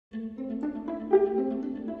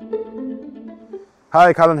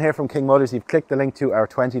Hi, Colin here from King Motors. You've clicked the link to our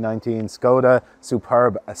 2019 Skoda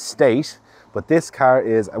Superb Estate, but this car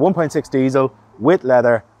is a 1.6 diesel with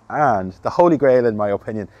leather and the holy grail in my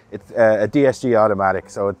opinion. It's a DSG automatic,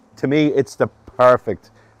 so to me it's the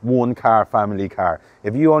perfect one car family car.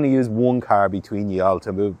 If you only use one car between you all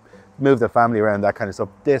to move the family around, that kind of stuff,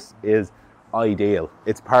 this is ideal.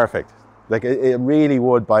 It's perfect. Like, it really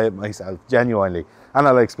would buy it myself, genuinely, and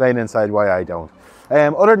I'll explain inside why I don't.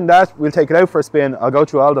 Other than that, we'll take it out for a spin. I'll go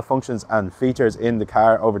through all the functions and features in the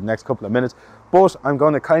car over the next couple of minutes, but I'm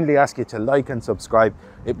going to kindly ask you to like and subscribe.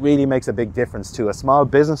 It really makes a big difference to a small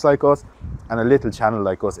business like us and a little channel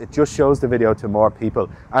like us. It just shows the video to more people,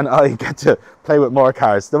 and I get to play with more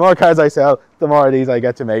cars. The more cars I sell, the more of these I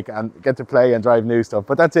get to make and get to play and drive new stuff.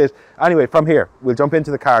 But that's it. Anyway, from here, we'll jump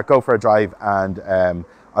into the car, go for a drive, and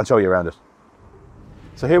I'll show you around it.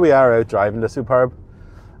 So here we are out driving the Superb,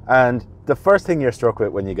 and the first thing you're struck with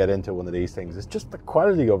when you get into one of these things is just the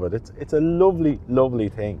quality of it. It's a lovely, lovely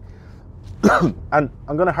thing. And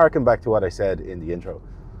I'm going to harken back to what I said in the intro.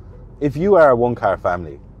 If you are a one car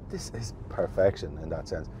family, this is perfection in that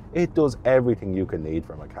sense. It does everything you can need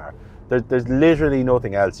from a car. There's literally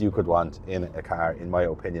nothing else you could want in a car, in my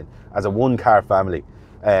opinion, as a one car family,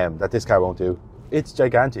 that this car won't do. It's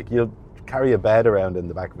gigantic. You'll carry a bed around in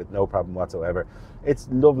the back of it, no problem whatsoever. It's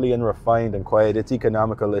lovely and refined and quiet. It's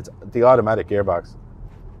economical. It's the automatic gearbox.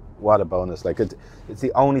 What a bonus. Like, it's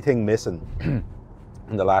the only thing missing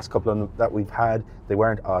in the last couple of them that we've had. They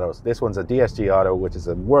weren't autos. This one's a DSG auto, which is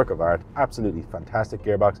a work of art. Absolutely fantastic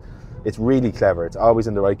gearbox. It's really clever. It's always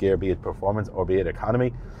in the right gear, be it performance or be it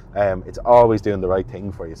economy. It's always doing the right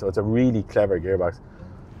thing for you. So it's a really clever gearbox.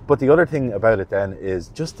 But the other thing about it then is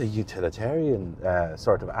just the utilitarian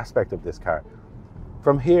sort of aspect of this car.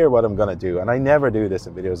 From here, what I'm going to do, and I never do this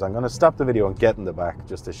in videos, I'm going to stop the video and get in the back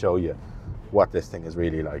just to show you what this thing is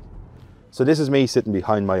really like. So this is me sitting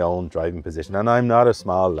behind my own driving position, and I'm not a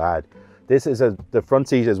small lad. This is the front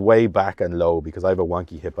seat is way back and low because I have a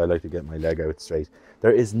wonky hip. I like to get my leg out straight.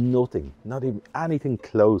 There is nothing, not even anything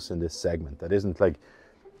close in this segment that isn't like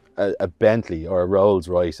a Bentley or a Rolls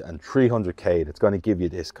Royce and 300k that's going to give you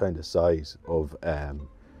this kind of size of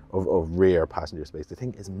rear passenger space. The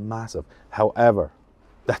thing is massive. However,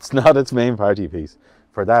 that's not its main party piece.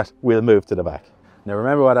 For that, we'll move to the back. Now,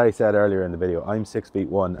 remember what I said earlier in the video. I'm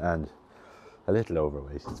 6'1" and a little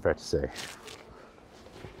overweight, it's fair to say.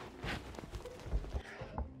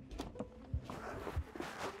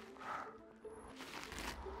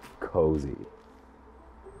 Cozy.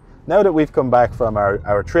 Now that we've come back from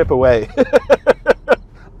our trip away,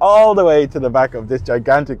 all the way to the back of this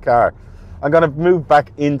gigantic car, I'm going to move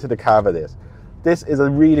back into the cab of this. This is a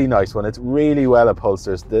really nice one. It's really well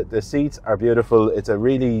upholstered. The seats are beautiful.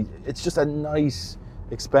 It's just a nice,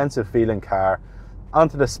 expensive feeling car.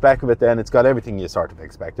 Onto the spec of it then, it's got everything you sort of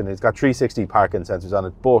expect. And it's got 360 parking sensors on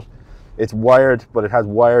it, but it's wired, but it has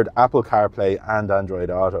wired Apple CarPlay and Android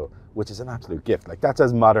Auto, which is an absolute gift. Like, that's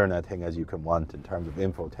as modern a thing as you can want in terms of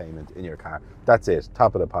infotainment in your car. That's it,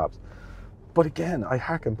 top of the pops. But again, I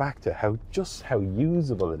harken back to how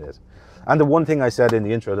usable it is. And the one thing I said in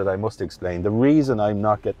the intro that I must explain, the reason I'm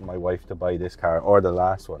not getting my wife to buy this car or the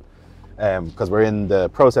last one, because we're in the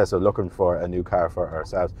process of looking for a new car for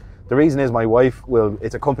ourselves. The reason is my wife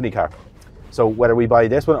it's a company car. So whether we buy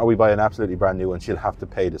this one or we buy an absolutely brand new one, she'll have to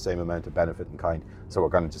pay the same amount of benefit in kind. So we're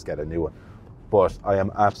going to just get a new one. But I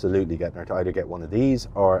am absolutely getting her to either get one of these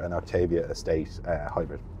or an Octavia Estate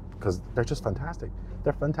hybrid, because they're just fantastic.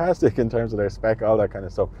 They're fantastic in terms of their spec, all that kind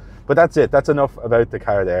of stuff. But that's it. That's enough about the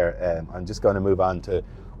car there. I'm just going to move on to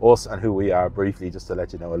us and who we are briefly, just to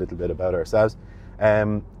let you know a little bit about ourselves.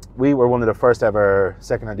 We were one of the first ever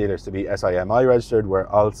second-hand dealers to be SIMI registered. We're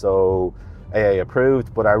also AA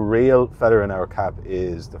approved, but our real feather in our cap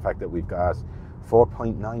is the fact that we've got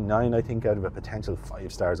 4.99, I think, out of a potential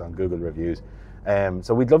 5 stars on Google reviews.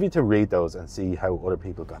 So we'd love you to read those and see how other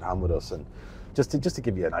people got on with us, and just to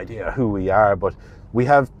give you an idea of who we are. But we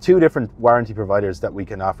have 2 different warranty providers that we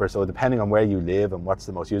can offer. So depending on where you live and what's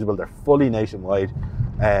the most usable, they're fully nationwide.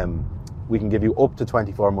 We can give you up to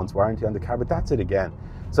 24 months warranty on the car, but that's it again.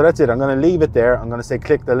 So that's it. I'm going to leave it there. I'm going to say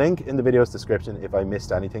click the link in the video's description if I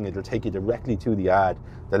missed anything. It'll take you directly to the ad.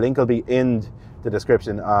 The link will be in the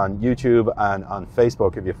description on YouTube and on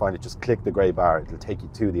Facebook. If you find it, just click the grey bar. It'll take you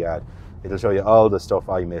to the ad. It'll show you all the stuff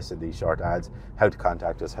I miss in these short ads, how to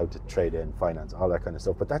contact us, how to trade in, finance, all that kind of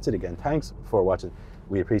stuff. But that's it again. Thanks for watching.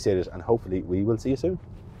 We appreciate it, and hopefully we will see you soon.